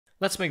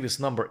Let's make this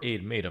number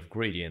 8 made of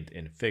gradient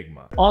in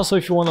Figma. Also,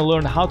 if you want to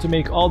learn how to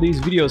make all these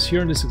videos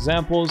here in these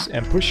examples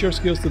and push your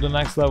skills to the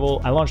next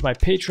level, I launched my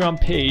Patreon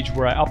page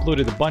where I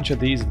uploaded a bunch of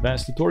these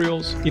advanced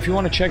tutorials. If you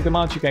want to check them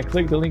out, you can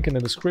click the link in the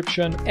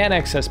description and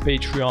access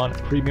Patreon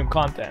premium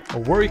content,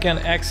 where you can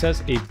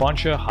access a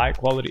bunch of high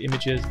quality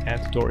images and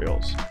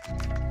tutorials.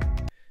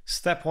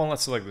 Step 1,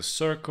 let's select the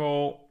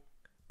circle,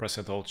 press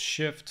and hold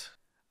Shift.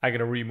 I'm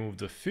gonna remove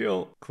the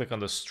fill, click on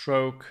the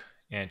stroke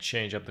and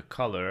change up the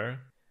color.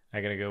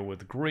 I'm gonna go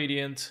with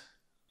gradient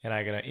and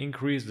I'm gonna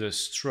increase the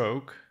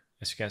stroke.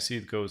 As you can see,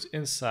 it goes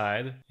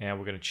inside and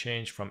we're gonna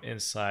change from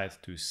inside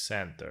to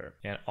center.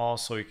 And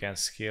also you can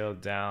scale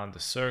down the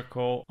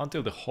circle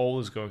until the hole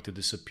is going to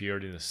disappear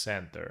in the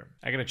center.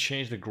 I'm gonna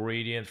change the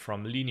gradient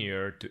from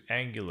linear to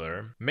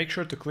angular. Make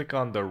sure to click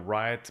on the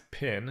right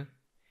pin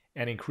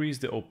and increase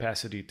the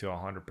opacity to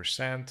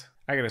 100%.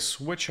 I'm gonna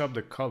switch up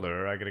the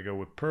color. I'm gonna go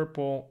with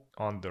purple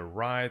on the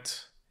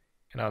right.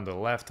 And on the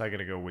left, I'm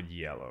gonna go with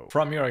yellow.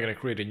 From here, I'm gonna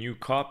create a new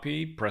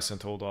copy, press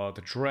and hold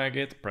Alt, drag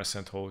it, press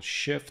and hold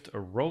Shift,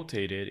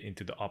 rotate it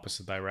into the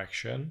opposite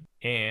direction.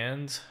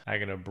 And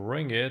I'm gonna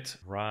bring it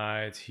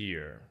right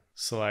here.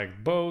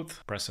 Select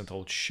both, press and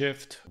hold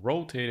Shift,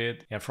 rotate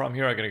it. And from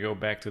here, I'm gonna go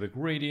back to the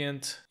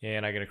gradient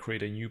and I'm gonna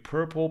create a new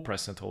purple,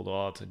 press and hold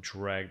Alt,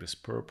 drag this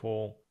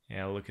purple.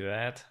 And look at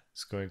that,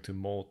 it's going to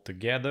mold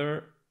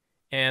together.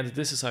 And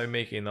this is how you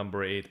make a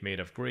number 8 made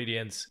of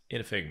gradients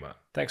in Figma.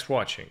 Thanks for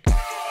watching.